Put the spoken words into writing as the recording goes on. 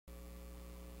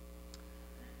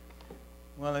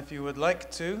Well, if you would like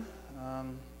to,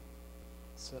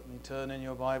 certainly turn in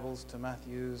your Bibles to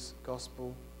Matthew's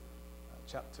Gospel,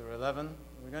 chapter 11.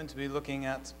 We're going to be looking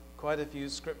at quite a few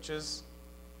scriptures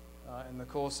in the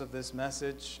course of this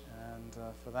message, and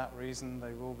for that reason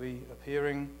they will be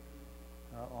appearing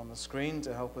on the screen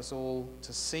to help us all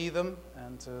to see them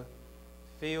and to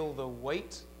feel the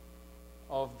weight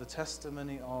of the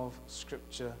testimony of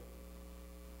Scripture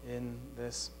in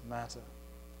this matter.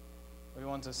 We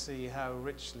want to see how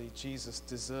richly Jesus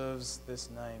deserves this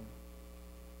name,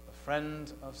 the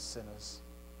friend of sinners.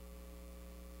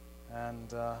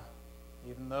 And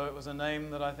even though it was a name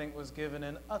that I think was given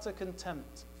in utter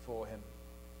contempt for him,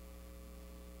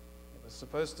 it was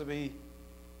supposed to be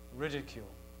ridicule.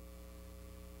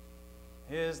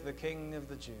 Here's the King of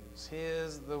the Jews.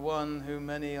 Here's the one who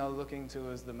many are looking to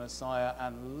as the Messiah,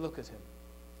 and look at him.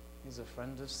 He's a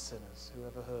friend of sinners. Who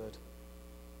ever heard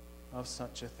of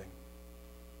such a thing?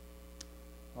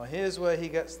 Well, here's where he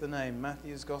gets the name,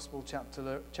 Matthew's Gospel,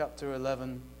 chapter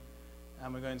 11,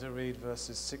 and we're going to read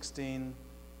verses 16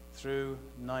 through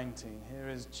 19. Here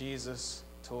is Jesus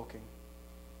talking.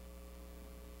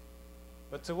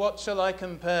 But to what shall I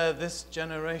compare this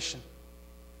generation?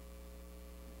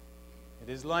 It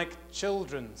is like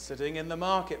children sitting in the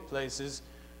marketplaces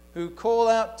who call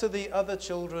out to the other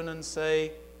children and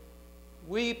say,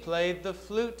 "We played the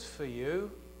flute for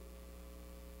you,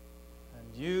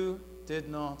 and you did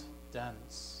not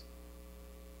dance.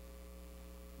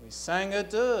 We sang a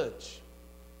dirge,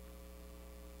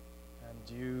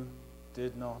 and you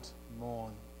did not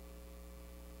mourn.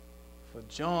 For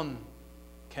John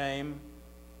came,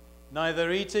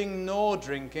 neither eating nor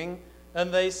drinking,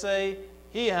 and they say,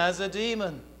 'He has a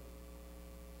demon.'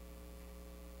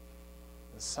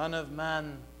 The Son of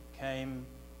Man came,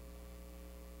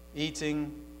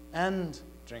 eating and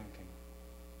drinking,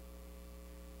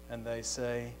 and they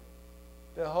say,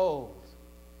 'Behold,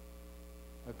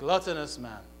 a gluttonous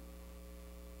man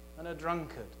and a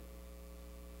drunkard,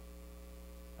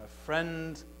 a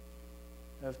friend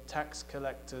of tax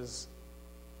collectors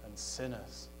and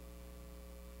sinners.'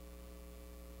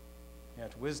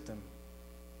 Yet wisdom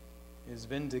is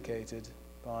vindicated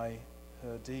by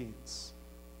her deeds."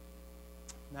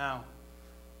 Now,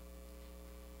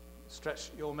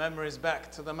 stretch your memories back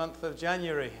to the month of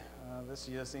January. This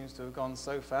year seems to have gone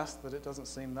so fast that it doesn't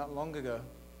seem that long ago.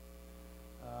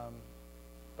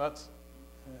 But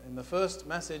in the first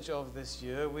message of this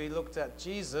year, we looked at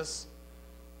Jesus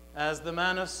as the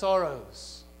man of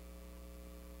sorrows.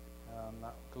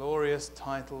 That glorious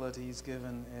title that he's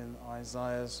given in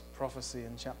Isaiah's prophecy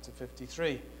in chapter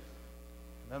 53.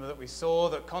 Remember that we saw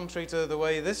that contrary to the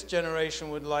way this generation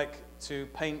would like to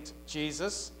paint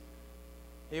Jesus,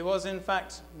 he was in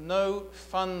fact no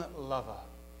fun lover.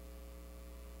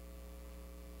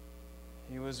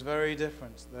 He was very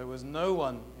different. There was no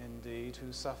one, indeed,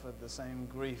 who suffered the same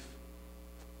grief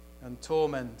and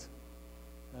torment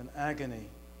and agony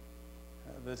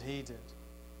that he did.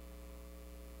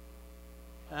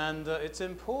 And it's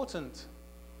important,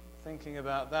 thinking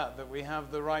about that we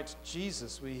have the right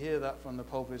Jesus. We hear that from the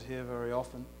pulpit here very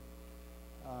often.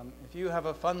 If you have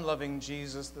a fun-loving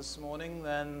Jesus this morning,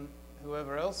 then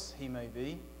whoever else he may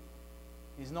be,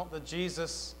 he's not the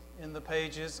Jesus in the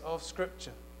pages of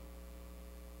Scripture.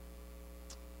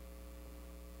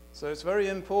 So it's very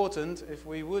important, if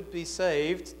we would be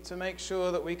saved, to make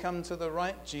sure that we come to the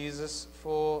right Jesus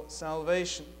for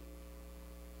salvation.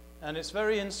 And it's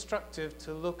very instructive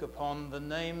to look upon the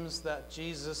names that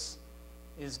Jesus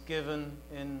is given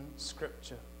in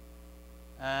Scripture.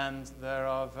 And there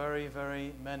are very,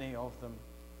 very many of them.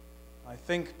 I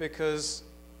think because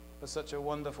for such a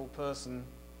wonderful person,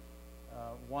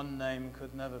 one name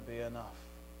could never be enough.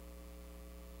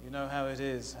 You know how it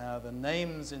is, how the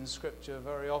names in Scripture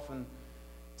very often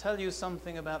tell you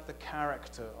something about the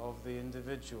character of the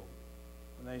individual.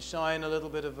 And they shine a little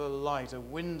bit of a light, a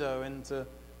window into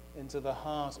the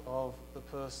heart of the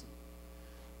person.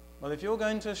 Well, if you're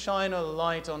going to shine a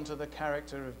light onto the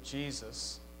character of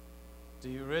Jesus,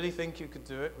 do you really think you could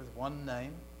do it with one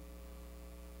name?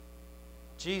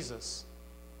 Jesus.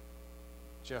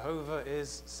 Jehovah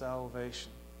is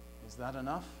salvation. Is that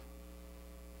enough?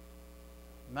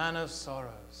 Man of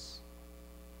sorrows.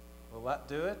 Will that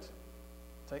do it?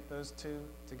 Take those two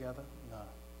together? No.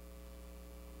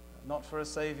 Not for a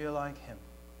Savior like him.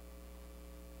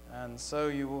 And so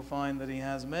you will find that he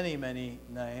has many, many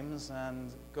names,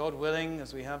 and God willing,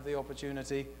 as we have the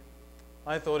opportunity,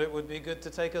 I thought it would be good to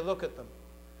take a look at them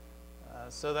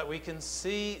so that we can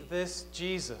see this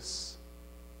Jesus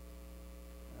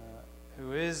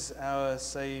who is our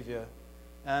Savior,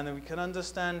 and we can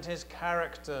understand his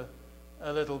character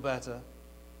a little better,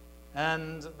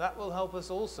 And that will help us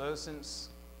also, since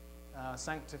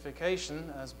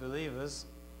sanctification as believers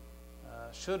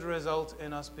should result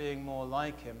in us being more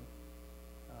like him.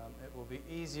 It will be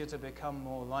easier to become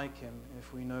more like him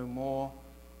if we know more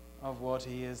of what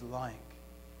he is like.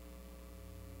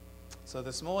 So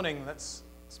this morning, let's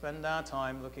spend our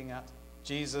time looking at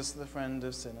Jesus, the friend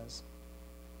of sinners.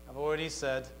 I've already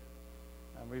said,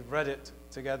 and we've read it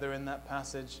together in that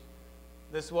passage,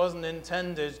 this wasn't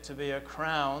intended to be a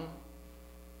crown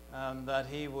that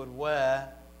he would wear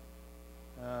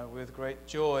with great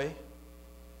joy,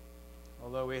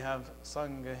 although we have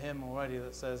sung a hymn already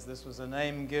that says this was a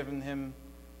name given him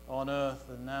on earth,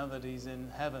 and now that he's in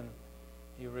heaven,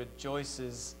 he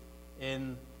rejoices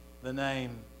in the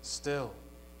name still.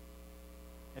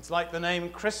 It's like the name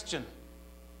Christian,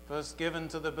 first given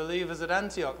to the believers at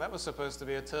Antioch. That was supposed to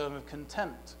be a term of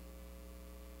contempt.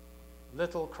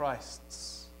 Little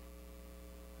Christs.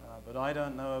 But I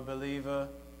don't know a believer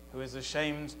who is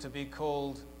ashamed to be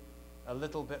called a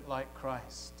little bit like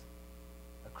Christ,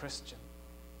 a Christian.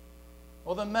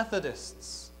 Or the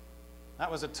Methodists.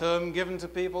 That was a term given to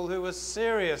people who were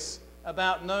serious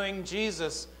about knowing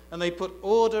Jesus, and they put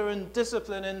order and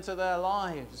discipline into their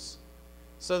lives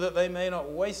so that they may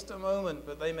not waste a moment,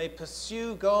 but they may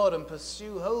pursue God and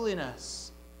pursue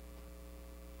holiness.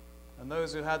 And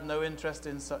those who had no interest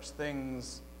in such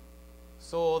things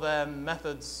saw their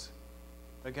methods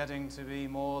for getting to be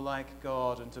more like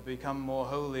God and to become more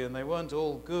holy, and they weren't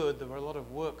all good. There were a lot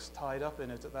of works tied up in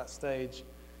it at that stage.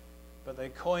 But they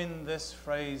coined this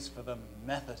phrase for the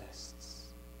Methodists.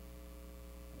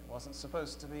 It wasn't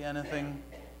supposed to be anything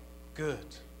good.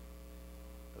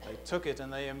 But they took it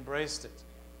and they embraced it.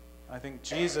 I think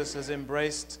Jesus has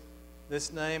embraced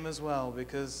this name as well,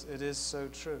 because it is so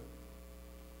true.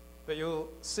 But you'll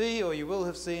see, or you will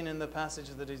have seen in the passage,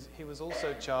 that he was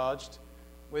also charged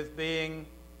with being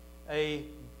a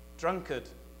drunkard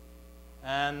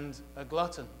and a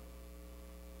glutton.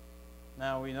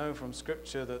 Now we know from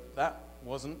Scripture that that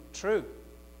wasn't true.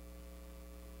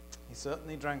 He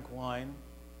certainly drank wine,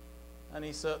 and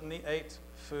he certainly ate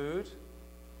food,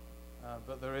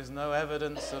 but there is no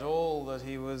evidence at all that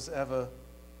he was ever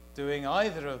doing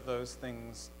either of those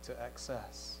things to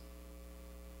excess.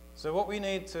 So what we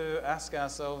need to ask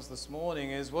ourselves this morning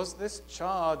is, was this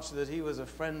charge that he was a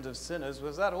friend of sinners,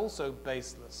 was that also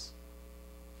baseless?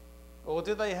 Or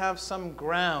did they have some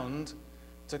ground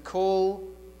to call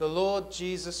the Lord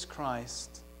Jesus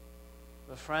Christ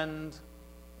the friend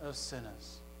of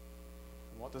sinners?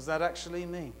 What does that actually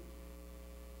mean?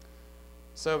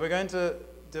 So we're going to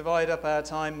divide up our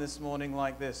time this morning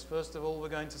like this. First of all, we're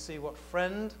going to see what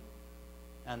friend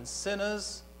and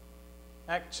sinners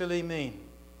actually mean.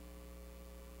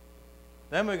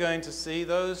 Then we're going to see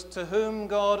those to whom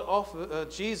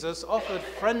Jesus offered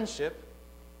friendship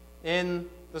in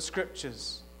the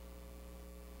Scriptures.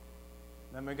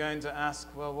 Then we're going to ask,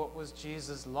 well, what was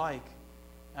Jesus like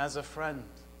as a friend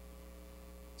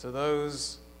to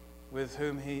those with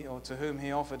whom to whom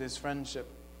he offered his friendship?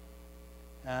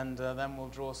 And then we'll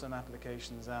draw some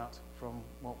applications out from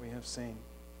what we have seen.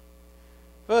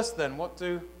 First then, what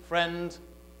do friend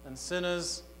and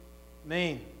sinners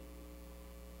mean?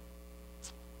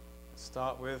 Let's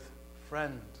start with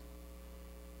friend.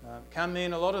 It can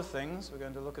mean a lot of things. We're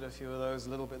going to look at a few of those a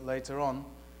little bit later on.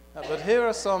 But here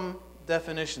are some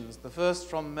definitions. The first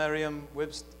from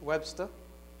Merriam-Webster.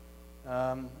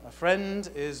 A friend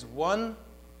is one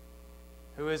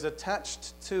who is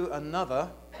attached to another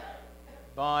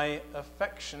by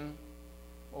affection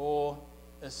or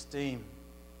esteem.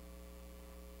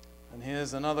 And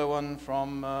here's another one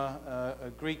from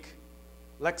a Greek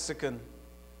lexicon.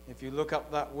 If you look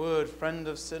up that word, friend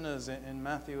of sinners, in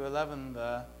Matthew 11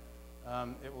 there,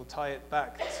 it will tie it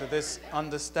back to this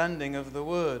understanding of the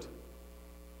word.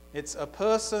 It's a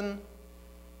person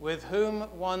with whom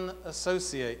one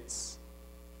associates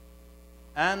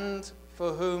and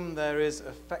for whom there is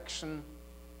affection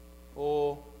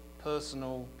or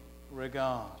personal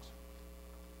regard.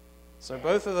 So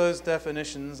both of those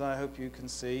definitions, I hope you can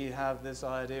see, have this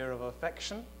idea of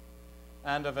affection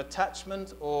and of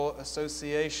attachment or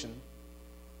association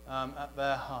at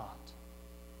their heart.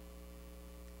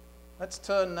 Let's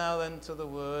turn now then to the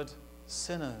word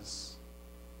sinners.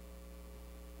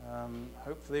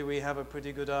 Hopefully we have a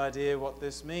pretty good idea what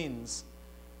this means.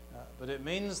 But it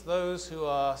means those who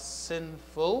are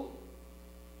sinful,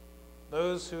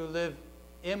 those who live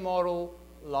immoral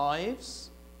lives,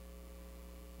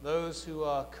 those who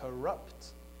are corrupt,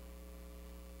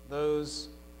 those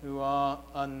who are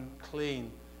unclean.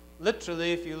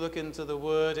 Literally, if you look into the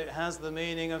word, it has the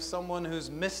meaning of someone who's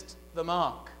missed the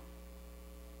mark.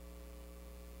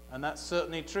 And that's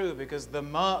certainly true, because the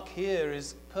mark here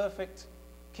is perfect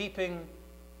keeping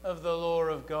of the law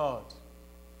of God.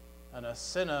 And a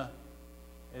sinner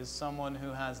is someone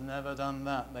who has never done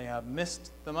that. They have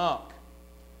missed the mark.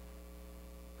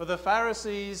 For the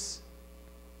Pharisees,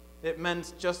 it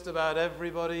meant just about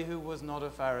everybody who was not a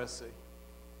Pharisee.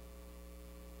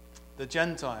 The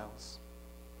Gentiles.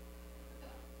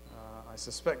 I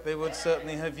suspect they would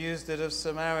certainly have used it of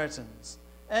Samaritans.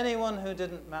 Anyone who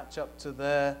didn't match up to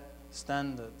their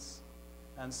standards.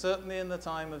 And certainly in the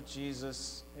time of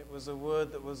Jesus, it was a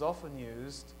word that was often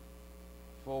used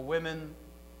for women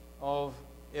of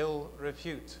ill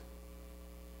repute.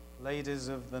 Ladies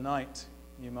of the night,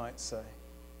 you might say.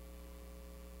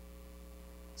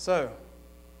 So,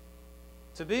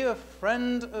 to be a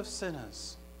friend of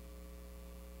sinners,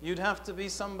 you'd have to be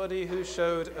somebody who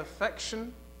showed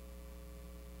affection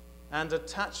and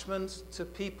attachment to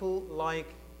people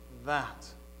like that.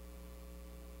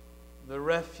 The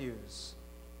refuse,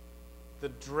 the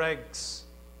dregs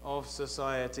of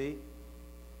society,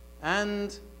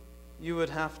 and you would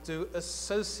have to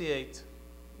associate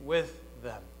with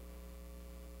them.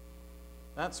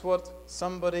 That's what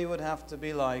somebody would have to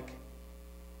be like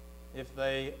if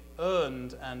they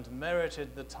earned and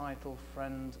merited the title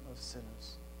friend of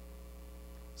sinners.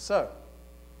 So,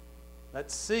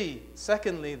 let's see,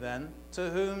 secondly then, to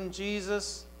whom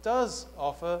Jesus does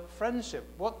offer friendship.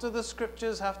 What do the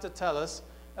scriptures have to tell us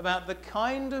about the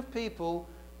kind of people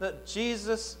that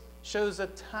Jesus shows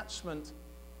attachment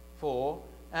for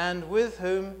and with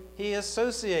whom he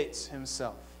associates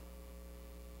himself?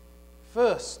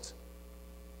 First,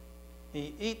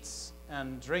 he eats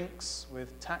and drinks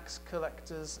with tax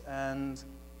collectors and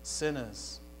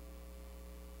sinners.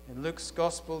 In Luke's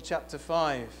Gospel, chapter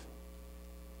 5,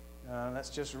 let's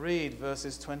just read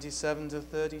verses 27 to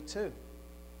 32.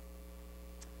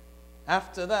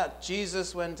 After that,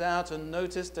 Jesus went out and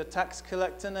noticed a tax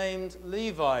collector named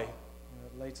Levi,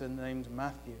 later named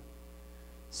Matthew,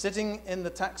 sitting in the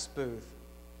tax booth.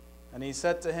 And he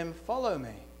said to him, "Follow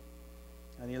me."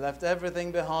 And he left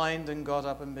everything behind and got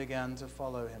up and began to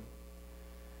follow him.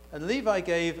 And Levi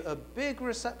gave a big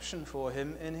reception for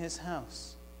him in his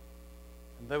house.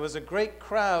 And there was a great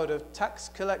crowd of tax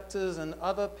collectors and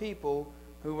other people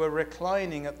who were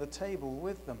reclining at the table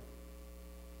with them.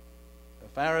 The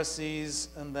Pharisees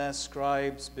and their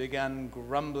scribes began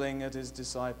grumbling at his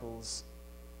disciples,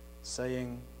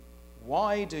 saying,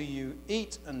 "Why do you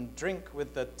eat and drink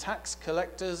with the tax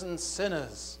collectors and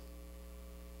sinners?"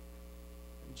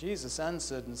 And Jesus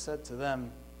answered and said to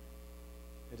them,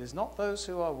 "It is not those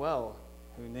who are well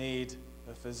who need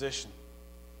a physician,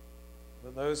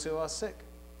 but those who are sick.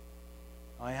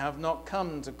 I have not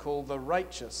come to call the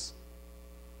righteous,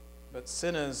 but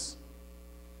sinners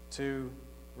to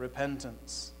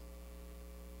repentance."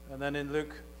 And then in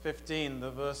Luke 15,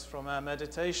 the verse from our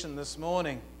meditation this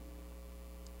morning.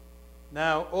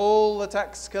 Now all the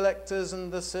tax collectors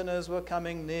and the sinners were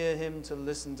coming near him to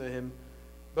listen to him.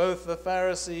 Both the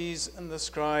Pharisees and the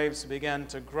scribes began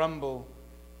to grumble,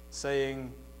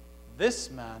 saying, "This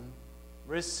man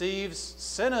receives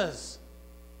sinners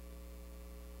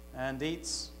and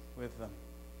eats with them."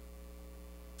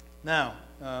 Now,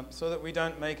 so that we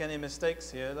don't make any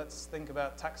mistakes here, let's think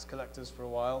about tax collectors for a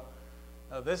while.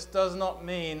 This does not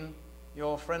mean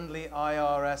your friendly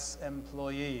IRS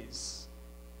employees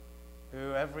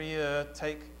who every year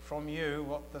take from you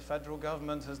what the federal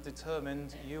government has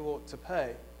determined you ought to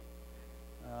pay,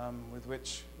 with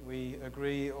which we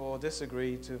agree or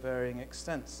disagree to varying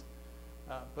extents.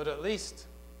 But at least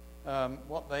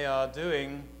what they are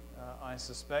doing, I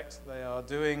suspect they are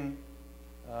doing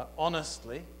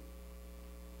honestly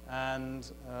and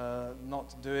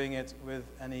not doing it with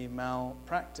any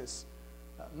malpractice.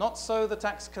 Not so the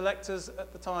tax collectors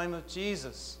at the time of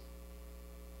Jesus.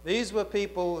 These were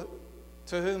people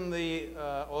to whom the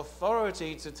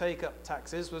authority to take up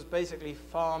taxes was basically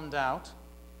farmed out.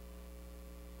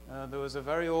 There was a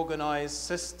very organized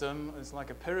system. It's like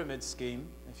a pyramid scheme,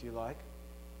 if you like.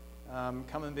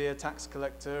 Come and be a tax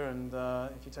collector, and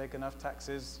if you take enough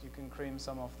taxes, you can cream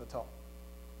some off the top.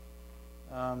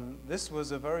 This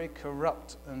was a very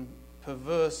corrupt and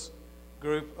perverse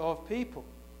group of people.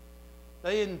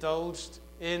 They indulged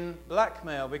in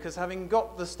blackmail because, having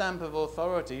got the stamp of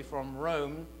authority from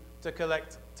Rome to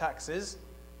collect taxes,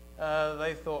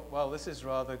 they thought, well, this is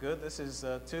rather good. This is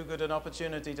too good an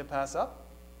opportunity to pass up.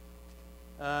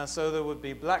 So there would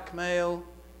be blackmail,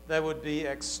 there would be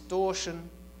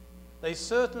extortion. They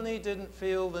certainly didn't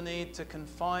feel the need to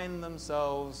confine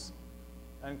themselves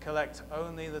and collect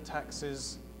only the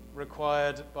taxes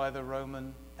required by the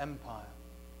Roman Empire.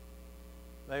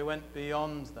 They went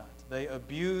beyond that. They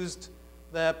abused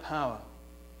their power.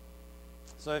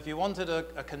 So if you wanted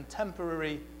a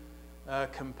contemporary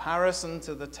comparison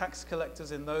to the tax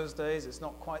collectors in those days, it's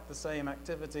not quite the same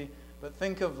activity, but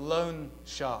think of loan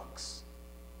sharks,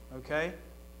 okay?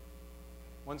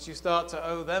 Once you start to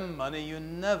owe them money, you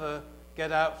never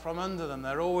get out from under them.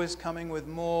 They're always coming with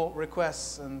more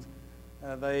requests, and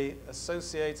they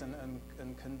associate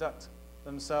and conduct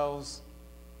themselves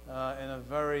in a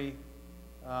very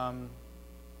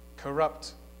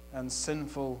corrupt and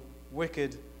sinful,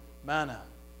 wicked manner.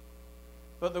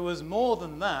 But there was more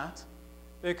than that,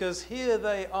 because here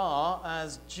they are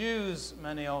as Jews,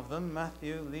 many of them.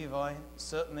 Matthew, Levi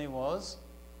certainly was.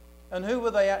 And who were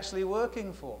they actually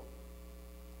working for?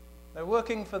 They're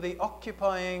working for the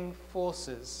occupying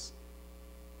forces.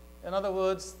 In other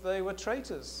words, they were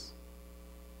traitors.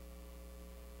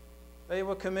 They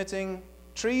were committing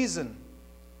treason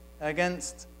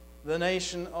against the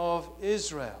nation of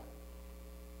Israel.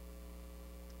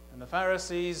 And the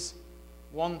Pharisees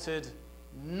wanted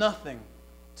nothing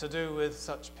to do with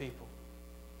such people,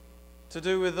 to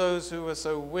do with those who were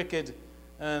so wicked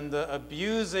and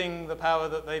abusing the power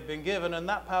that they've been given, and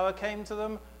that power came to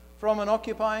them from an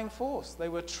occupying force. They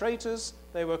were traitors,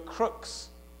 they were crooks,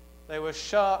 they were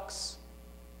sharks,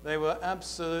 they were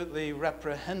absolutely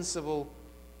reprehensible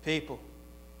people.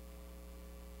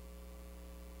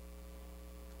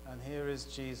 And here is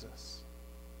Jesus,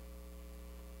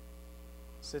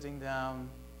 sitting down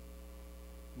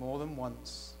more than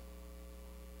once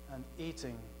and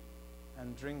eating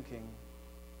and drinking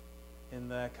in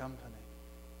their company,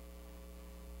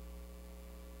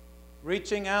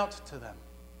 reaching out to them,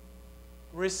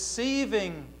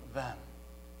 receiving them.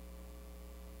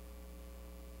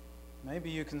 Maybe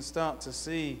you can start to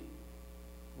see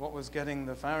what was getting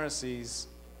the Pharisees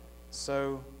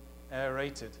so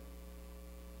aerated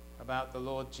about the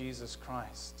Lord Jesus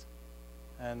Christ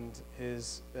and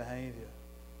his behavior.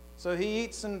 So he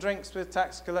eats and drinks with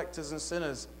tax collectors and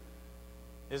sinners.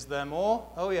 Is there more?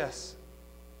 Oh yes,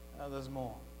 there's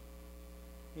more.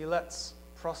 He lets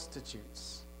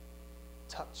prostitutes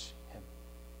touch him.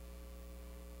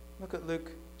 Look at Luke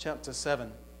chapter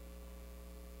 7,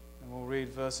 and we'll read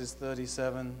verses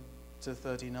 37 to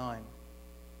 39.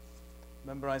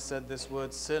 Remember I said this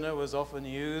word sinner was often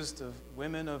used of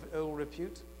women of ill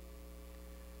repute?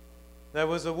 There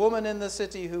was a woman in the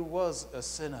city who was a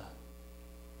sinner.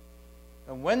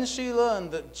 And when she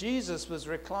learned that Jesus was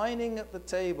reclining at the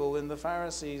table in the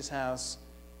Pharisee's house,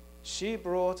 she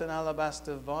brought an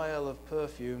alabaster vial of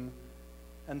perfume,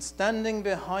 and standing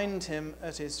behind him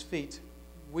at his feet,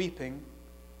 weeping,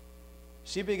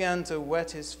 she began to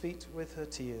wet his feet with her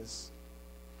tears,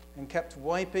 and kept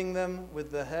wiping them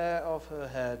with the hair of her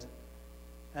head,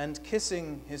 and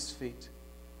kissing his feet,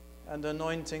 and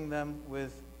anointing them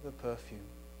with the perfume.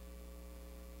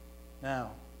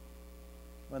 Now,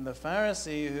 when the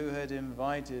Pharisee who had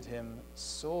invited him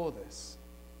saw this,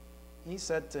 he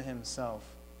said to himself,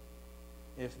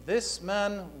 "If this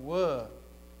man were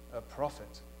a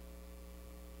prophet,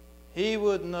 he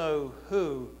would know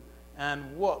who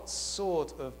and what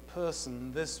sort of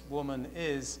person this woman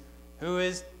is who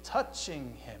is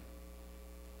touching him,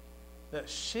 that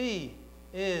she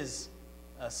is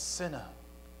a sinner."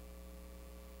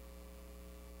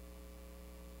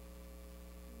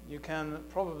 You can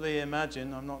probably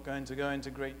imagine, I'm not going to go into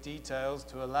great details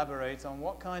to elaborate on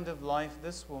what kind of life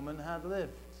this woman had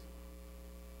lived,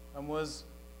 and was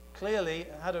clearly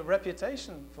had a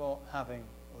reputation for having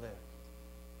lived.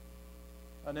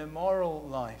 An immoral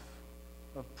life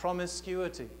of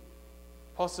promiscuity,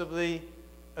 possibly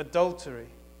adultery,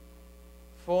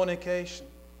 fornication,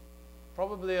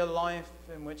 probably a life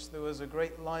in which there was a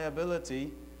great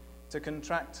liability to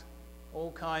contract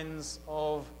all kinds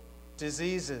of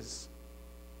diseases.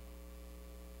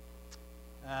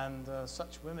 And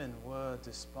such women were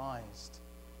despised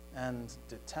and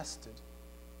detested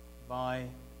by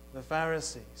the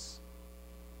Pharisees.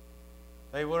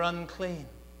 They were unclean,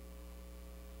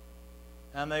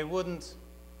 and they wouldn't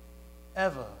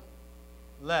ever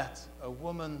let a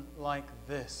woman like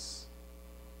this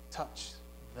touch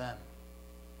them.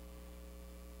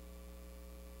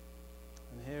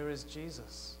 And here is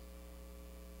Jesus,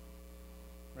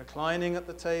 reclining at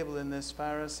the table in this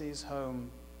Pharisee's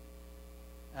home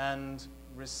and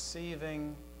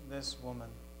receiving this woman,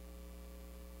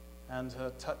 and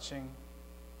her touching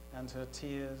and her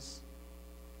tears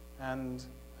and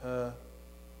her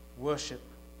worship,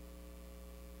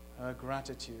 her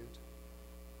gratitude.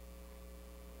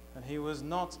 And he was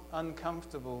not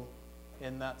uncomfortable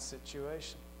in that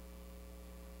situation.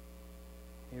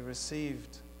 He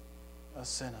received a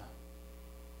sinner.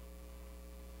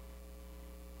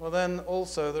 Well, then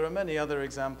also there are many other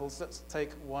examples. Let's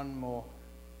take one more.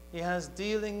 He has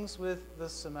dealings with the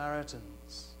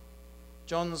Samaritans.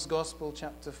 John's Gospel,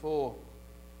 chapter 4,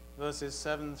 verses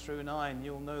 7 through 9.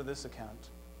 You'll know this account.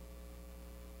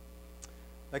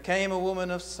 There came a woman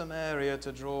of Samaria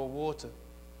to draw water.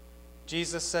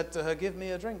 Jesus said to her, "Give me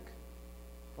a drink,"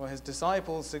 for his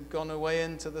disciples had gone away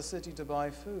into the city to buy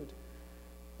food.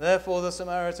 Therefore the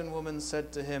Samaritan woman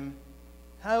said to him,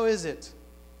 "How is it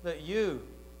that you,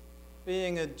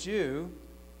 being a Jew,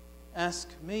 ask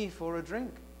me for a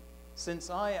drink, since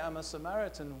I am a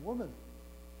Samaritan woman?"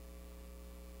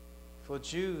 For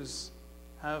Jews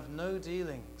have no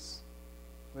dealings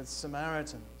with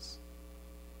Samaritans.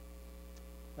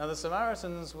 Now the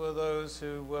Samaritans were those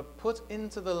who were put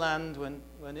into the land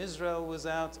when Israel was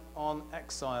out on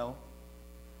exile.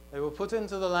 They were put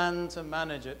into the land to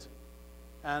manage it,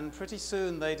 and pretty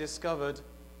soon they discovered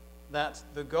that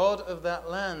the God of that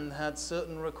land had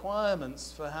certain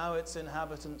requirements for how its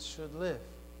inhabitants should live.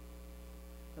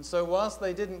 And so whilst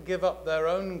they didn't give up their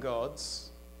own gods,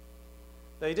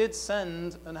 they did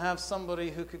send and have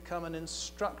somebody who could come and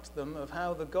instruct them of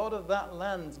how the God of that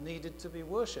land needed to be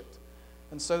worshipped.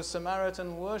 And so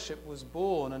Samaritan worship was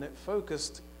born, and it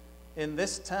focused in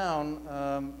this town,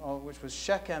 which was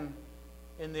Shechem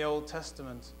in the Old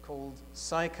Testament, called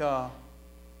Sychar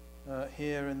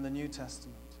here in the New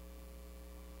Testament.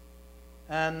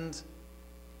 And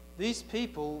these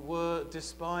people were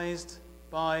despised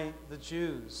by the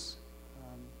Jews.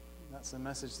 That's a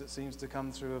message that seems to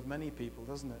come through of many people,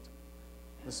 doesn't it,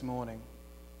 this morning?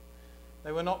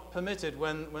 They were not permitted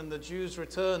when the Jews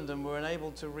returned and were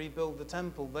unable to rebuild the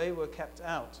temple. They were kept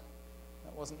out.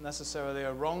 That wasn't necessarily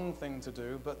a wrong thing to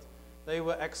do, but they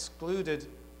were excluded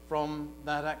from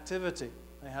that activity.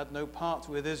 They had no part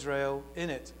with Israel in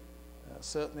it,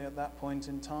 certainly at that point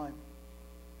in time.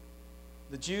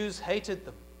 The Jews hated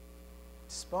them,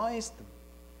 despised them.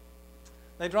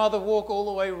 They'd rather walk all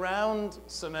the way round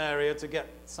Samaria to get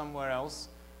somewhere else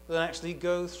than actually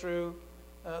go through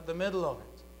the middle of it.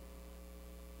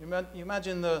 You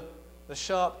imagine the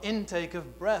sharp intake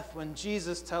of breath when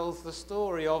Jesus tells the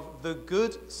story of the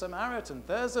Good Samaritan.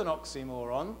 There's an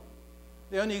oxymoron.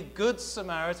 The only good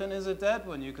Samaritan is a dead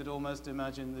one, you could almost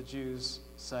imagine the Jews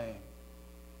saying.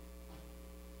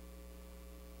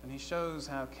 And he shows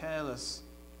how careless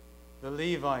the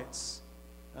Levites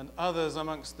and others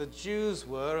amongst the Jews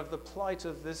were of the plight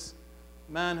of this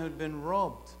man who'd been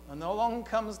robbed. And along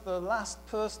comes the last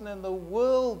person in the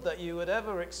world that you would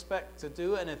ever expect to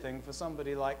do anything for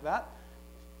somebody like that,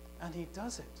 and he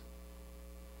does it.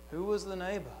 Who was the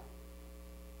neighbor?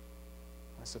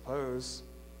 I suppose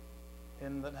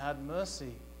him that had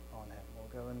mercy on him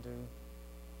will go and do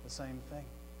the same thing.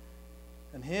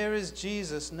 And here is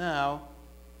Jesus now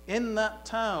in that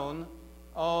town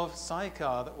of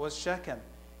Sychar that was Shechem.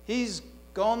 He's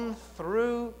gone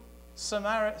through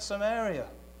Samaria.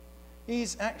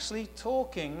 He's actually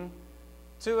talking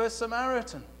to a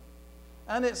Samaritan,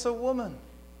 and it's a woman.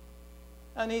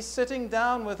 And he's sitting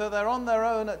down with her. They're on their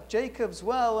own at Jacob's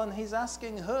well, and he's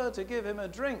asking her to give him a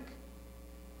drink.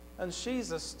 And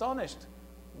she's astonished.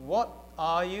 "What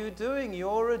are you doing?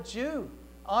 You're a Jew.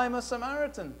 I'm a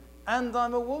Samaritan, and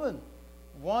I'm a woman.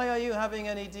 Why are you having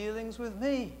any dealings with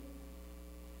me?"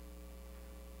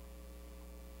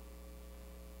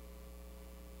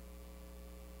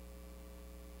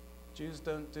 Jews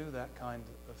don't do that kind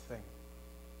of thing.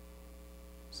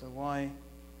 So why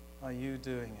are you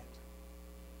doing it?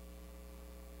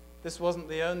 This wasn't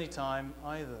the only time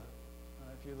either.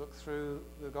 If you look through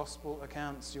the gospel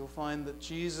accounts, you'll find that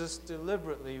Jesus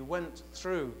deliberately went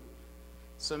through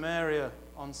Samaria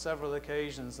on several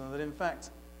occasions, and that in fact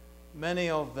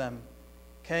many of them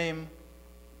came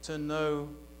to know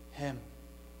him.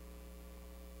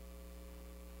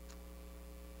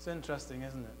 It's interesting,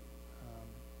 isn't it?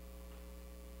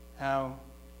 How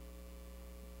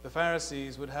the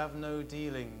Pharisees would have no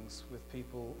dealings with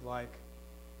people like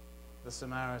the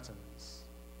Samaritans,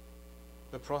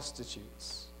 the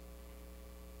prostitutes,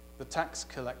 the tax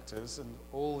collectors, and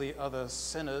all the other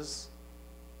sinners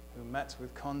who met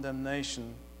with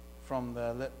condemnation from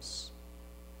their lips.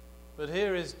 But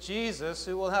here is Jesus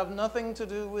who will have nothing to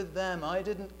do with them. I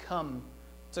didn't come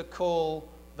to call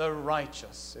the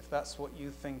righteous, if that's what you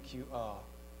think you are.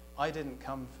 I didn't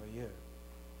come for you.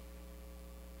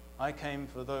 I came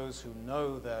for those who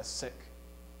know they're sick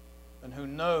and who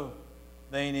know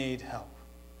they need help.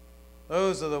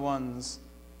 Those are the ones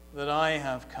that I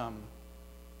have come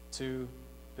to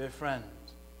befriend.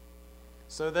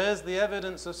 So there's the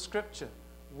evidence of Scripture.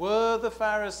 Were the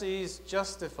Pharisees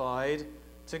justified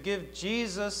to give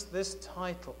Jesus this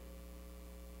title,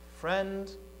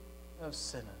 friend of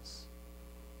sinners.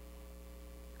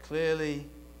 Clearly,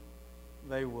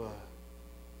 they were.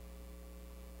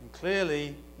 And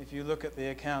clearly, if you look at the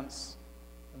accounts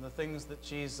and the things that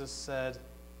Jesus said,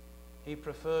 he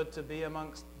preferred to be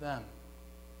amongst them,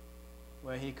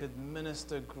 where he could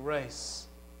minister grace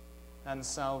and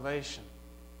salvation,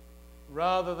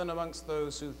 rather than amongst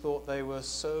those who thought they were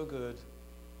so good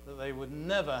that they would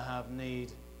never have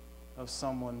need of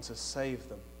someone to save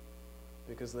them,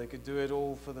 because they could do it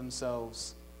all for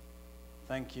themselves.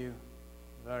 Thank you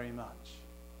very much.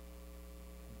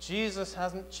 Jesus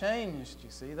hasn't changed, you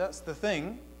see. That's the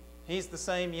thing. He's the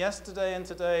same yesterday and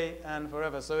today and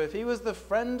forever. So if he was the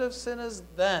friend of sinners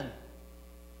then,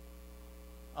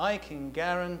 I can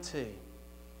guarantee,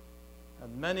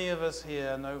 and many of us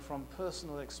here know from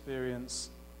personal experience,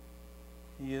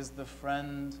 he is the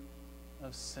friend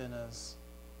of sinners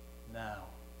now.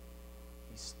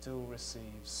 He still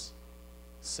receives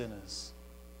sinners,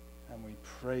 and we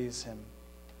praise him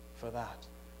for that.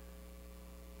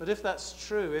 But if that's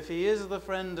true, if he is the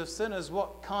friend of sinners,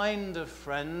 what kind of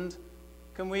friend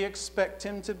can we expect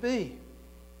him to be?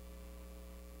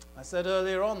 I said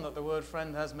earlier on that the word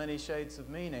friend has many shades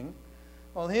of meaning.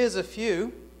 Well, here's a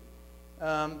few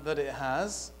that it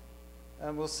has.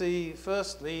 And we'll see,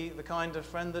 firstly, the kind of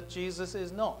friend that Jesus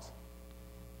is not.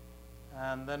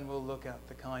 And then we'll look at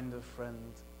the kind of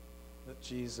friend that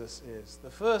Jesus is.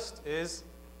 The first is,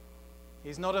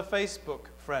 he's not a Facebook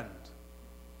friend.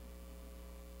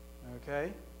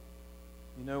 Okay?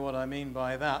 You know what I mean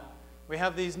by that. We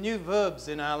have these new verbs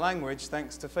in our language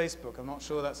thanks to Facebook. I'm not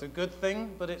sure that's a good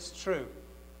thing, but it's true.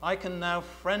 I can now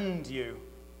friend you.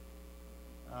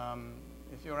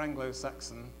 If you're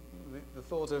Anglo-Saxon, the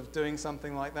thought of doing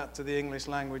something like that to the English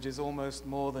language is almost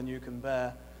more than you can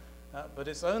bear. But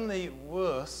it's only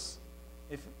worse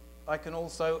if I can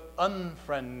also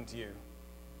unfriend you.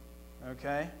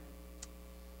 Okay?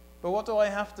 But what do I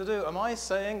have to do? Am I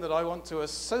saying that I want to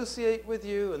associate with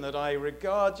you and that I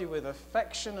regard you with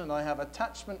affection and I have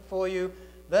attachment for you,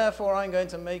 therefore I'm going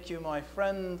to make you my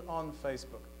friend on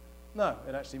Facebook? No,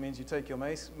 it actually means you take your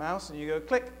mouse and you go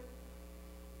click.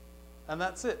 And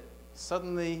that's it.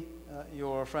 Suddenly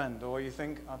you're a friend. Or you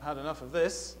think, I've had enough of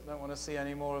this, I don't want to see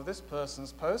any more of this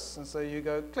person's posts, and so you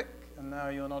go click, and now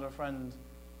you're not a friend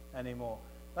anymore.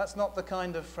 That's not the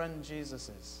kind of friend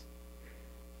Jesus is.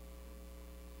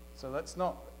 So let's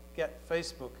not get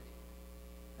Facebook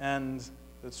and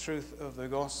the truth of the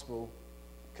gospel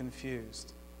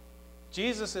confused.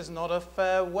 Jesus is not a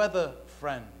fair weather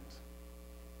friend.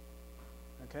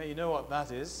 Okay, you know what that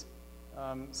is.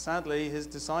 Sadly, his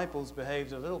disciples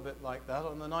behaved a little bit like that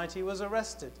on the night he was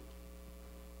arrested.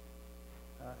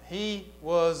 He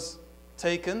was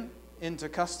taken into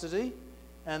custody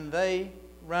and they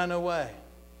ran away.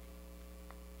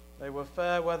 They were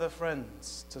fair weather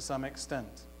friends to some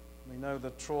extent. We know the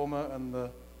trauma and the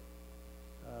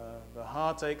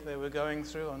heartache they were going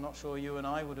through. I'm not sure you and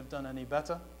I would have done any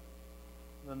better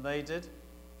than they did.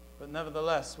 But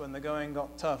nevertheless, when the going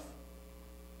got tough,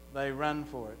 they ran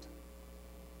for it.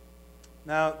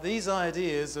 Now, these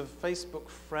ideas of Facebook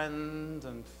friend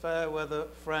and fair weather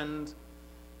friend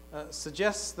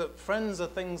suggests that friends are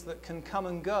things that can come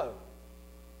and go.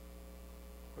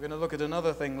 We're going to look at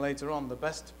another thing later on, the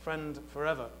best friend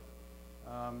forever.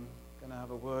 I'm going to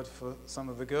have a word for some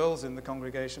of the girls in the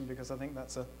congregation because I think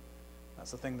that's a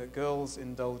thing that girls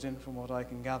indulge in from what I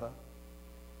can gather.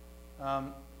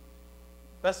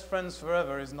 Best friends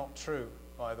forever is not true,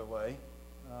 by the way.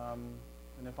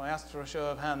 And if I asked for a show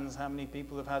of hands how many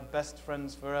people have had best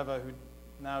friends forever who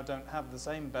now don't have the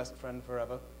same best friend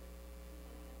forever,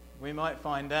 we might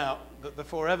find out that the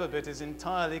forever bit is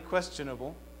entirely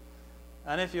questionable.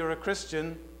 And if you're a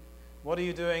Christian, what are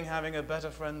you doing having a better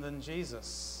friend than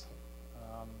Jesus?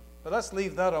 But let's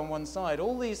leave that on one side.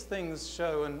 All these things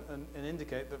show and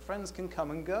indicate that friends can come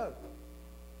and go.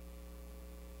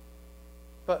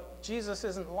 But Jesus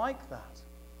isn't like that.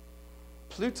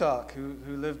 Plutarch,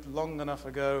 who lived long enough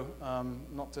ago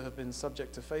not to have been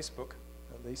subject to Facebook,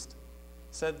 at least,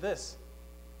 said this.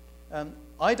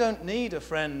 I don't need a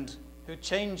friend who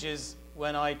changes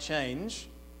when I change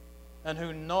and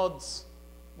who nods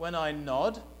when I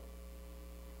nod.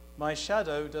 My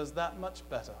shadow does that much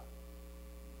better.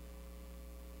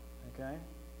 Okay?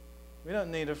 We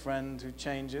don't need a friend who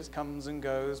changes, comes and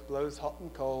goes, blows hot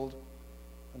and cold,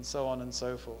 and so on and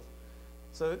so forth.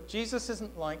 So Jesus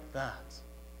isn't like that.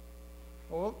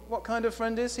 Well, what kind of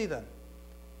friend is he then?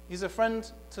 He's a friend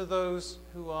to those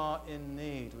who are in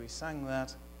need. We sang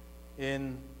that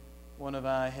in one of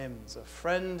our hymns. A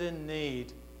friend in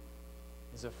need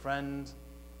is a friend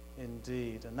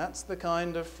indeed. And that's the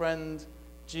kind of friend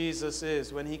Jesus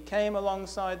is when he came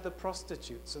alongside the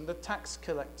prostitutes and the tax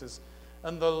collectors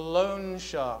and the loan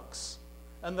sharks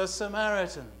and the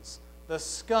Samaritans, the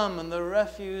scum and the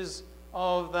refuse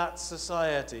of that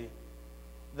society.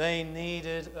 They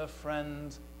needed a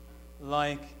friend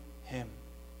like him.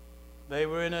 They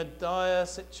were in a dire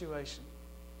situation.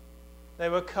 They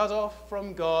were cut off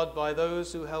from God by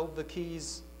those who held the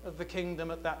keys of the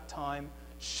kingdom at that time,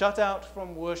 shut out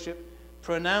from worship,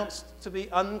 pronounced to be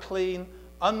unclean,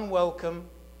 unwelcome,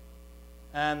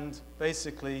 and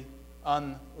basically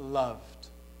unloved.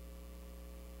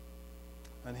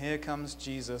 And here comes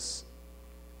Jesus,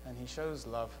 and he shows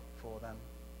love for them,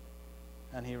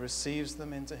 and he receives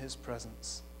them into his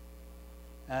presence,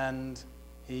 and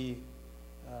he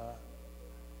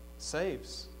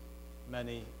saves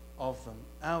many of them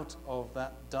out of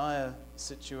that dire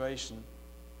situation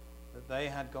that they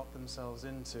had got themselves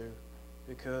into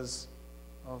because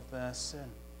of their sin.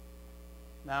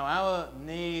 Now, our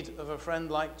need of a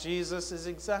friend like Jesus is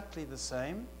exactly the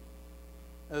same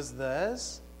as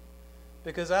theirs,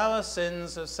 because our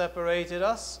sins have separated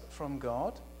us from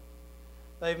God.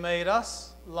 They've made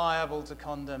us liable to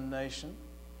condemnation.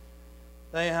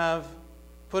 They have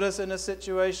put us in a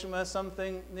situation where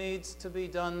something needs to be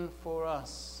done for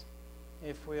us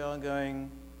if we are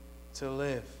going to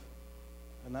live.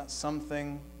 And that's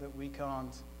something that we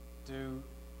can't do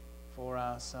for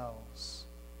ourselves.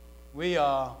 We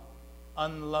are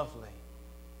unlovely.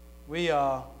 We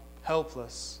are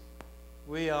helpless.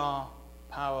 We are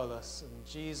powerless. And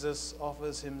Jesus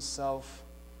offers himself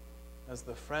as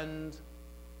the friend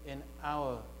in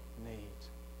our need,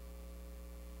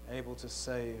 able to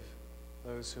save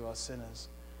those who are sinners.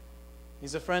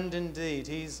 He's a friend indeed.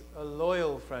 He's a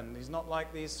loyal friend. He's not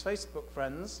like these Facebook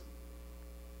friends.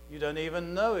 You don't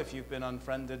even know if you've been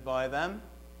unfriended by them.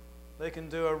 They can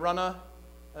do a runner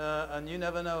and you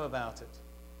never know about it.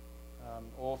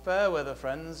 Or fair weather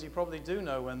friends, you probably do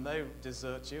know when they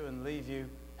desert you and leave you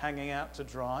hanging out to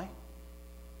dry.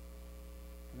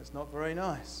 And it's not very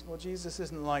nice. Well, Jesus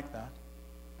isn't like that.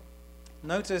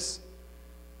 Notice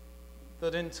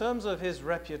that in terms of his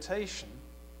reputation,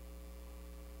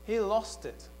 he lost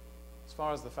it as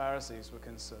far as the Pharisees were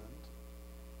concerned.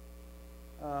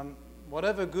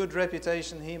 Whatever good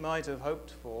reputation he might have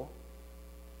hoped for,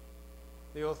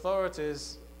 the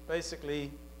authorities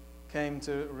basically came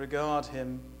to regard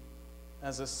him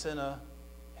as a sinner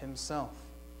himself.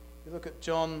 If you look at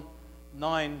John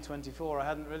 9:24, I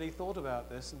hadn't really thought about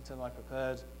this until I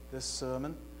prepared this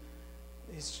sermon.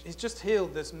 He's just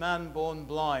healed this man born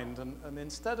blind, and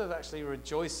instead of actually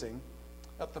rejoicing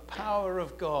at the power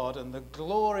of God and the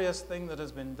glorious thing that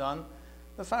has been done,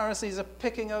 the Pharisees are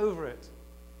picking over it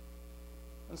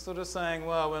and sort of saying,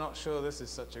 well, we're not sure this is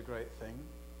such a great thing.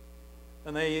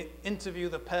 And they interview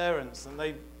the parents and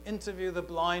they interview the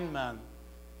blind man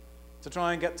to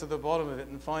try and get to the bottom of it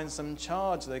and find some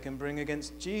charge they can bring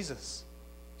against Jesus.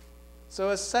 So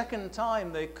a second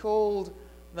time they called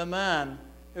the man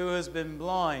who had been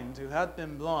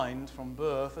blind from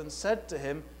birth, and said to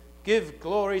him, give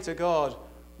glory to God.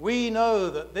 We know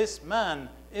that this man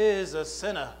is a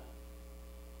sinner.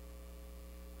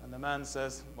 And the man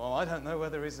says, well, I don't know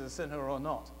whether he's a sinner or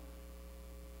not.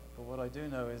 But what I do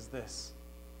know is this: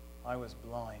 I was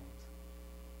blind,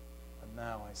 and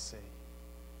now I see.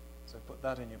 So put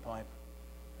that in your pipe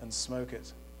and smoke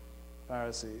it,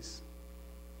 Pharisees.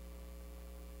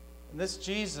 And this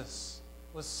Jesus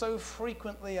was so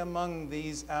frequently among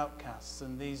these outcasts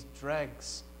and these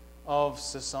dregs of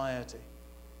society.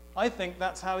 I think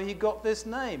that's how he got this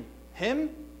name. Him?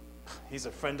 He's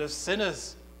a friend of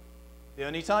sinners. The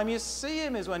only time you see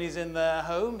him is when he's in their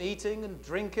home, eating and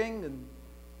drinking and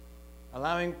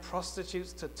allowing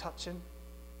prostitutes to touch him.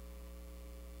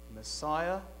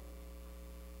 Messiah?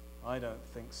 I don't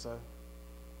think so.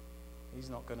 He's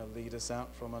not going to lead us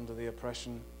out from under the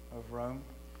oppression of Rome.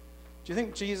 Do you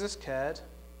think Jesus cared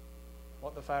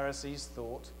what the Pharisees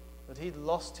thought? That he'd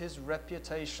lost his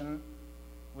reputation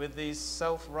with these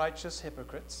self-righteous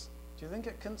hypocrites? Do you think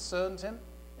it concerned him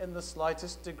in the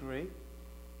slightest degree?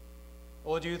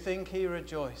 Or do you think he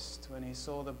rejoiced when he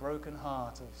saw the broken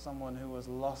heart of someone who was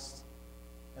lost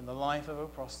in the life of a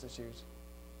prostitute,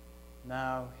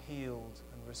 now healed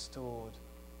and restored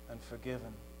and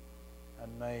forgiven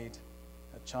and made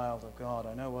a child of God?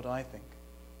 I know what I think.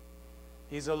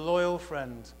 He's a loyal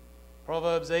friend.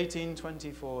 Proverbs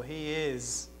 18:24. He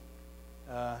is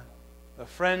a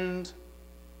friend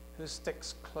who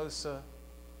sticks closer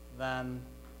than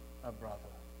a brother.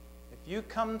 If you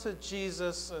come to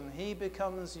Jesus and he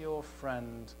becomes your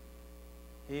friend,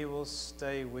 he will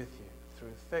stay with you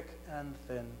through thick and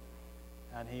thin,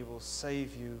 and he will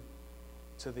save you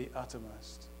to the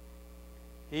uttermost.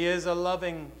 He is a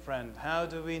loving friend. How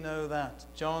do we know that?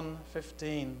 John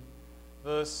 15,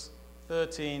 verse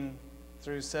 13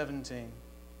 through 17.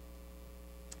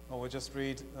 Or we'll just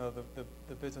read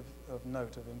the bit of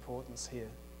note of importance here.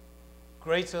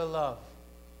 Greater love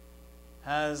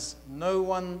has no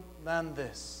one than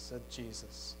this, said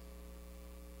Jesus,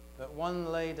 that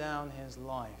one lay down his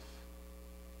life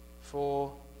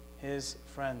for his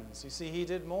friends. You see, he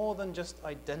did more than just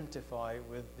identify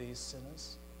with these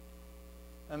sinners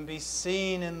and be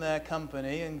seen in their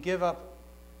company and give up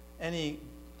any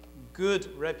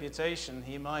good reputation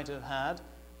he might have had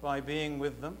by being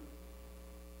with them.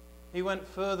 He went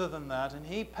further than that, and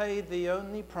he paid the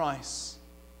only price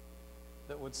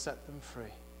that would set them free.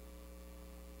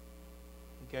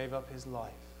 He gave up his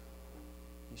life.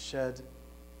 He shed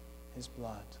his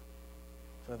blood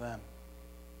for them.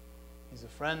 He's a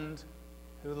friend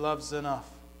who loves enough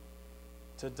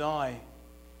to die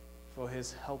for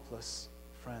his helpless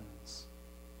friends.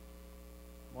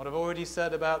 What I've already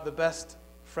said about the best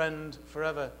friend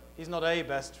forever, he's not a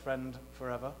best friend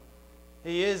forever.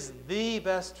 He is the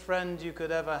best friend you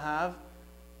could ever have.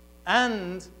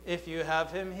 And if you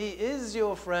have him, he is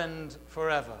your friend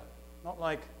forever. Not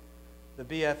like the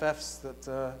BFFs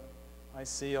that I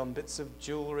see on bits of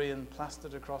jewelry and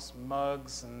plastered across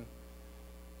mugs and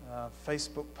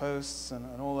Facebook posts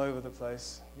and all over the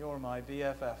place. You're my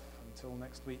BFF until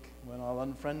next week, when I'll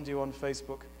unfriend you on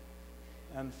Facebook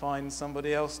and find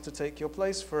somebody else to take your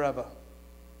place forever.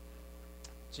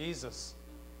 Jesus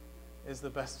is the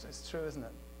best. It's true, isn't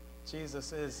it?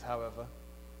 Jesus is, however,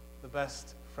 the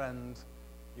best friend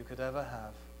you could ever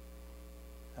have.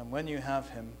 And when you have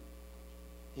him,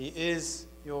 he is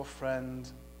your friend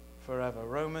forever.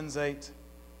 Romans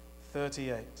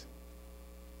 8:38.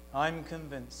 I'm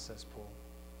convinced, says Paul,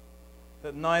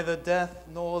 that neither death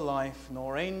nor life,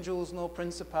 nor angels nor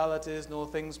principalities, nor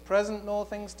things present nor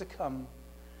things to come,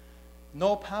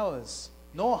 nor powers,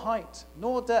 nor height,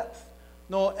 nor depth,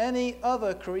 nor any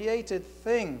other created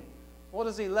thing. What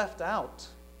has he left out?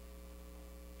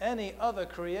 Any other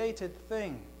created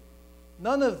thing.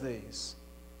 None of these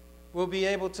will be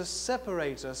able to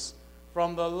separate us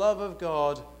from the love of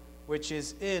God which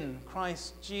is in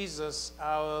Christ Jesus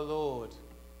our Lord.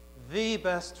 The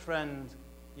best friend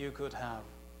you could have.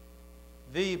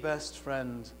 The best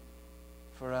friend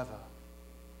forever.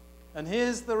 And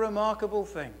here's the remarkable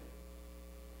thing,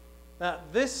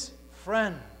 that this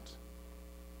friend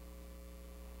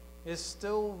is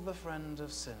still the friend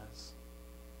of sinners.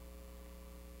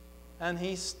 And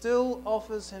he still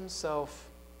offers himself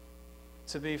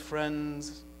to be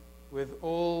friends with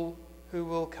all who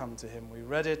will come to him. We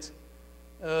read it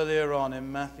earlier on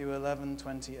in Matthew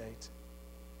 11:28.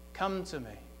 Come to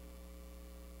me.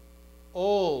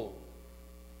 All.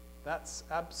 That's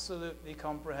absolutely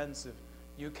comprehensive.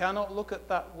 You cannot look at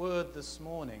that word this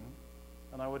morning,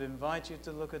 and I would invite you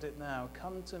to look at it now.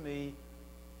 Come to me,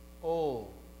 all.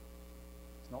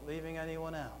 It's not leaving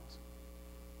anyone out.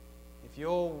 If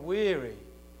you're weary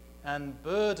and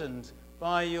burdened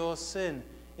by your sin,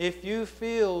 if you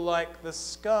feel like the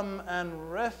scum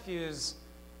and refuse,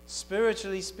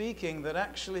 spiritually speaking, that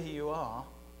actually you are,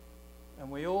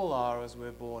 and we all are as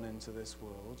we're born into this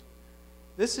world,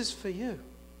 this is for you.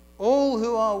 All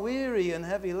who are weary and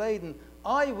heavy laden,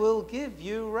 I will give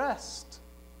you rest.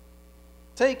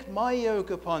 Take my yoke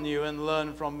upon you and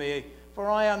learn from me, for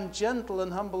I am gentle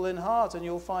and humble in heart, and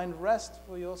you'll find rest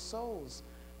for your souls.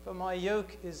 For my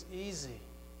yoke is easy,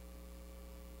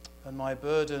 and my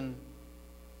burden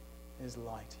is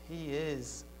light. He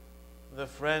is the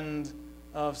friend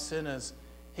of sinners.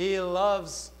 He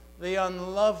loves the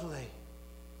unlovely.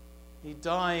 He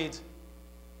died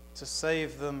to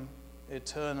save them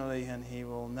eternally, and he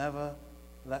will never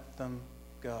let them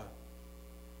go.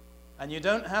 And you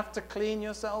don't have to clean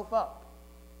yourself up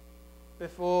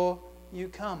before you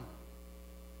come.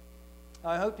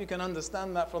 I hope you can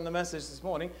understand that from the message this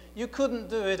morning. You couldn't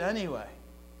do it anyway.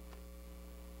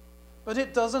 But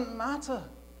it doesn't matter,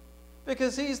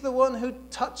 because he's the one who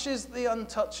touches the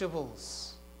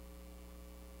untouchables.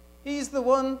 He's the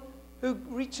one who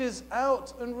reaches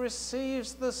out and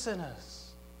receives the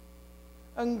sinners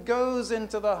and goes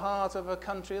into the heart of a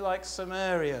country like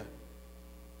Samaria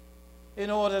in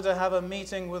order to have a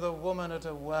meeting with a woman at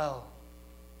a well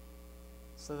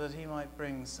so that he might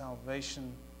bring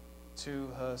salvation to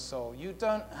her soul. You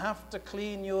don't have to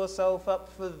clean yourself up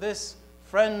for this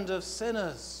friend of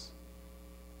sinners.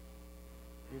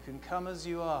 You can come as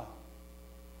you are,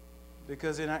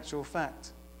 because in actual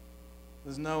fact,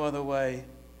 there's no other way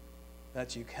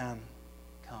that you can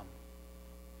come.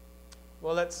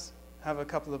 Well, let's have a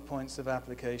couple of points of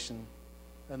application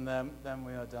and then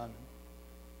we are done.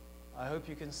 I hope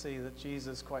you can see that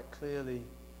Jesus quite clearly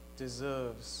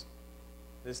deserves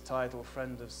this title,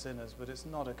 friend of sinners, but it's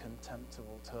not a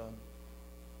contemptible term.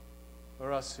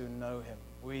 For us who know him,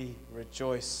 we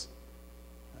rejoice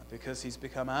because he's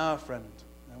become our friend,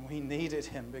 and we needed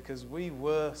him because we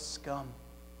were scum.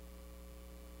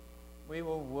 We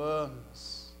were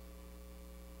worms.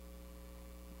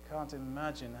 You can't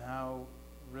imagine how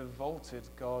revolted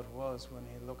God was when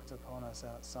he looked upon us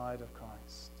outside of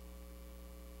Christ.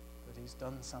 But he's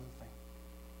done something.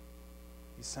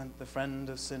 He sent the friend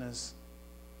of sinners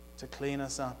to clean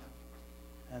us up,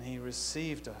 and he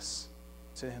received us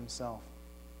to himself.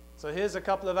 So here's a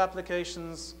couple of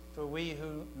applications for we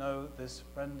who know this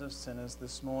friend of sinners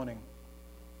this morning.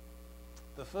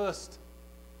 The first,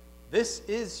 this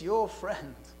is your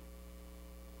friend.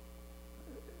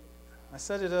 I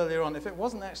said it earlier on, if it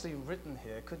wasn't actually written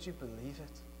here, could you believe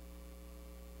it?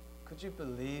 Could you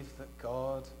believe that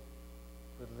God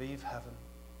would leave heaven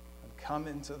and come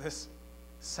into this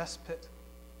cesspit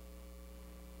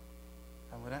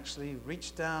and would actually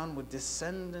reach down, would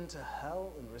descend into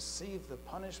hell and receive the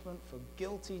punishment for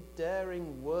guilty,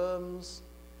 daring worms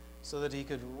so that he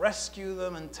could rescue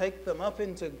them and take them up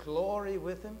into glory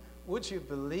with him? Would you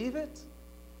believe it?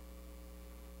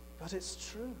 But it's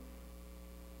true.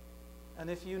 And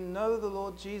if you know the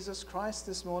Lord Jesus Christ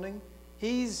this morning,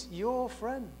 he's your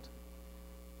friend.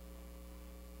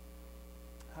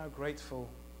 How grateful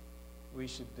we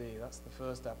should be. That's the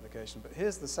first application. But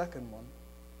here's the second one.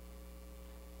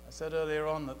 I said earlier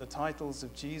on that the titles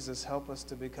of Jesus help us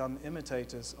to become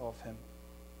imitators of him.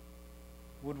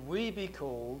 Would we be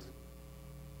called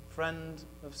friend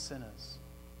of sinners?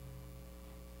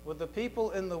 Would the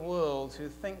people in the world who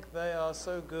think they are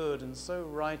so good and so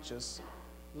righteous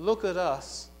look at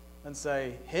us and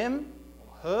say, him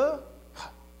or her?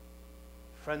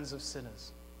 Friends of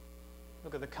sinners.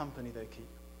 Look at the company they keep.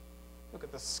 Look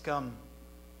at the scum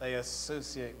they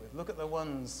associate with. Look at the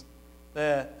ones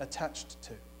they're attached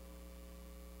to.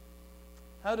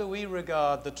 How do we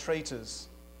regard the traitors,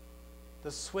 the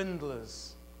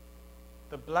swindlers,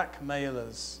 the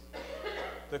blackmailers,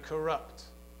 the corrupt?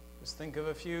 Just think of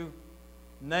a few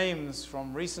names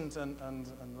from recent and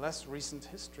less recent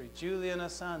history. Julian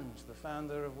Assange, the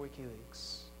founder of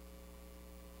WikiLeaks,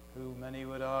 who many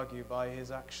would argue by his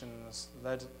actions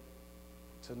led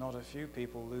to not a few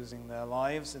people losing their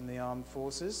lives in the armed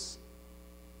forces.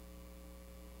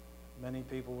 Many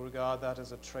people regard that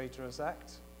as a traitorous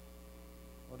act.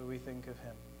 What do we think of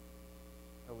him?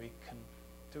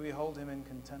 Do we hold him in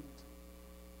contempt?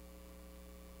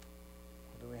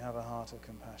 Or do we have a heart of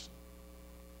compassion?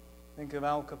 Think of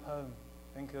Al Capone.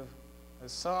 Think of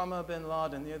Osama bin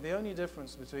Laden. The only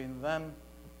difference between them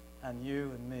and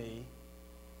you and me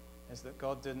is that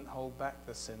God didn't hold back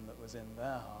the sin that was in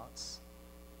their hearts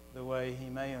the way he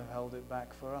may have held it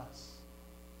back for us.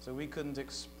 So we couldn't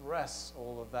express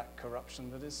all of that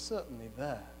corruption that is certainly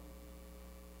there.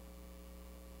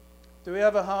 Do we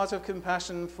have a heart of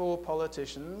compassion for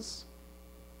politicians?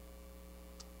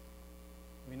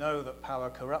 We know that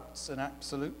power corrupts, and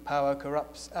absolute power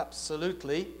corrupts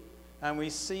absolutely, and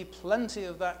we see plenty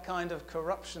of that kind of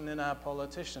corruption in our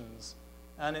politicians,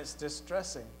 and it's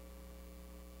distressing.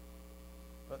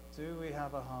 But do we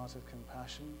have a heart of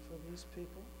compassion for these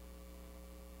people?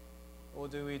 Or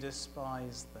do we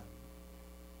despise them?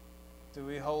 Do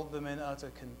we hold them in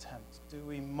utter contempt? Do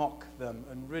we mock them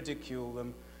and ridicule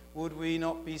them? Would we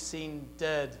not be seen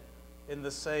dead in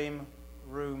the same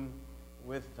room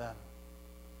with them?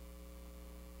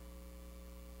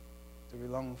 Do we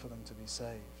long for them to be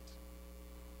saved,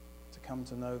 to come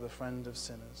to know the friend of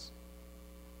sinners?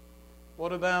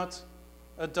 What about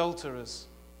adulterers?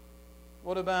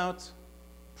 What about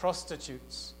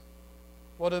prostitutes?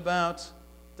 What about,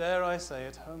 dare I say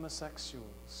it,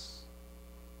 homosexuals?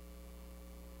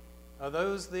 Are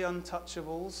those the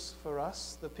untouchables for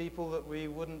us, the people that we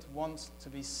wouldn't want to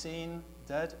be seen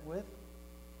dead with?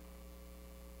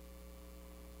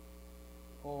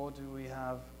 Or do we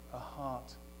have a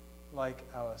heart like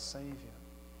our Savior,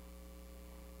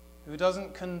 who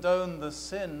doesn't condone the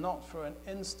sin, not for an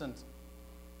instant,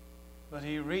 but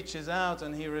he reaches out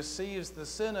and he receives the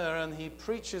sinner and he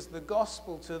preaches the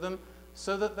gospel to them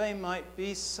so that they might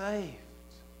be saved?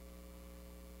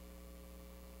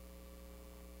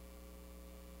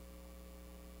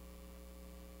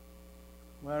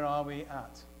 Where are we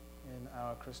at in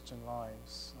our Christian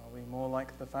lives? Are we more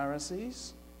like the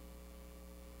Pharisees?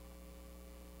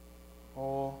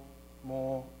 Or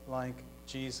more like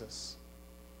Jesus,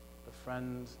 the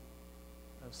friend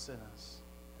of sinners,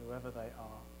 whoever they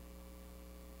are,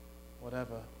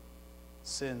 whatever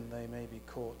sin they may be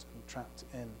caught and trapped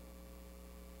in?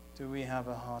 Do we have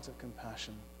a heart of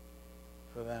compassion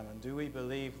for them? And do we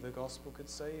believe the gospel could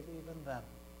save even them?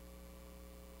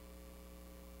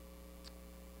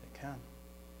 It can.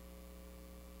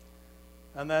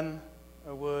 And then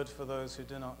a word for those who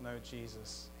do not know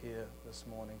Jesus here this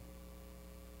morning.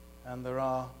 And there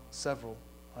are several,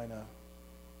 I know.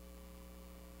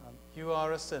 You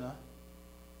are a sinner.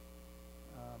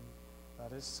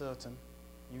 That is certain.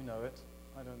 You know it.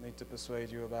 I don't need to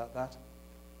persuade you about that.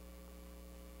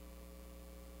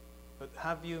 But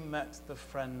have you met the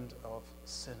friend of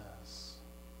sinners?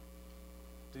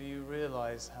 Do you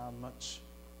realize how much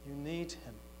you need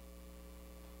him?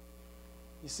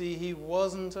 You see, he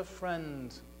wasn't a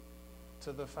friend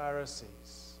to the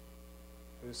Pharisees,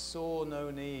 who saw no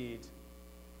need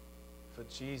for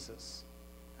Jesus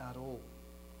at all.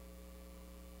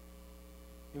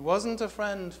 He wasn't a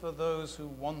friend for those who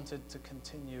wanted to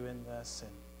continue in their sin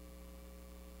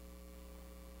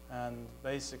and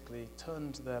basically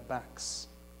turned their backs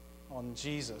on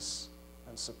Jesus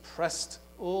and suppressed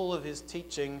all of his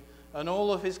teaching and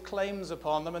all of his claims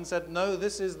upon them and said, no,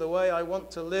 this is the way I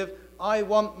want to live. I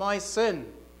want my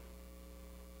sin.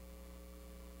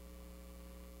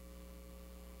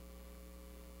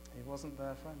 He wasn't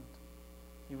their friend.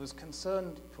 He was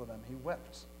concerned for them. He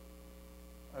wept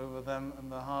over them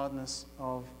and the hardness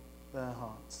of their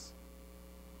hearts.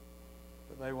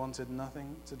 But they wanted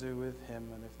nothing to do with him,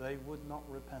 and if they would not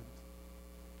repent,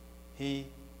 he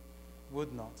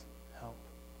would not help.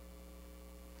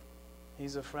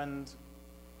 He's a friend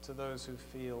to those who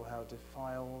feel how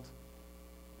defiled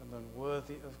and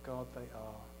unworthy of God they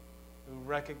are, who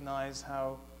recognize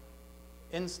how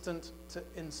instant to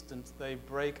instant they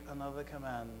break another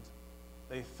command,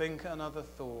 they think another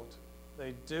thought,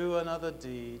 they do another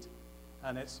deed,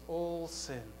 and it's all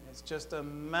sin. It's just a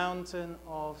mountain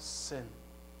of sin.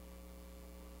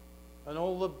 And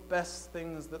all the best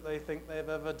things that they think they've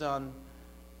ever done,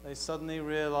 they suddenly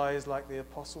realize, like the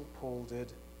Apostle Paul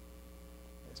did,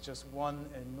 it's just one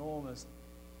enormous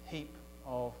heap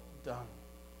of dung.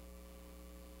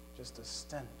 Just a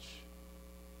stench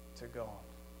to God.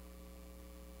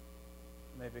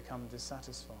 And they become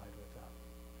dissatisfied with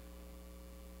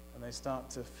that. And they start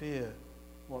to fear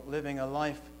what living a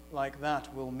life like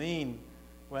that will mean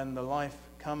when the life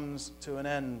comes to an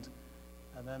end.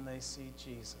 And then they see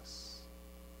Jesus.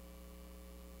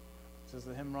 Does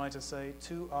the hymn writer say,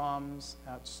 2 arms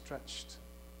outstretched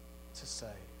to save.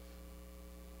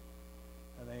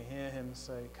 And they hear him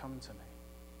say, come to me,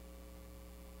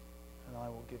 and I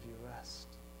will give you rest.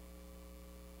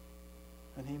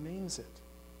 And he means it.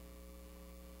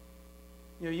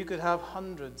 You know, you could have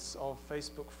hundreds of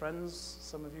Facebook friends.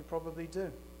 Some of you probably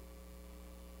do.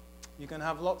 You can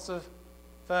have lots of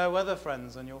fair weather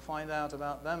friends, and you'll find out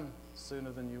about them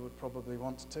sooner than you would probably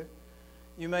want to.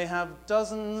 You may have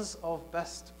dozens of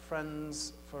best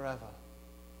friends forever.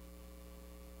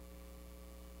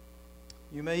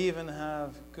 You may even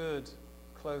have good,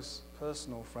 close,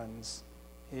 personal friends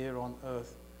here on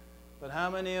earth. But how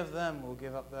many of them will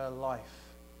give up their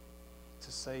life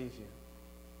to save you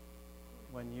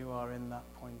when you are in that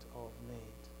point of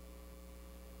need?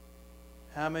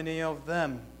 How many of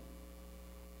them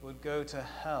would go to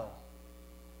hell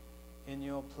in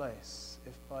your place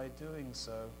if by doing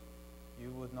so you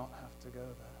would not have to go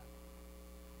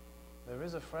there? There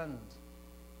is a friend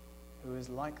who is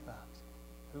like that,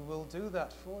 who will do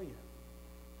that for you.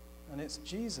 And it's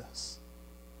Jesus,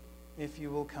 if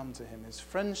you will come to him. His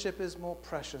friendship is more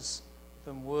precious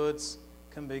than words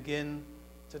can begin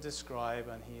to describe,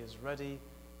 and he is ready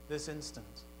this instant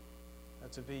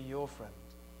to be your friend.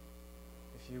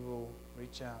 If you will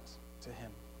reach out to him,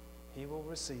 he will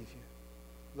receive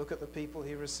you. Look at the people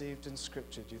he received in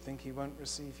Scripture. Do you think he won't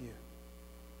receive you?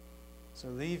 So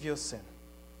leave your sin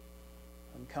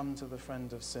and come to the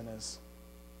friend of sinners,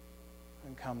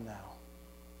 and come now.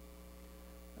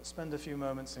 Let's spend a few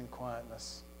moments in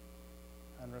quietness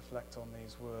and reflect on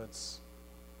these words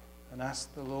and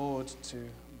ask the Lord to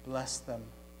bless them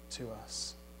to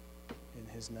us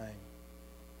in his name.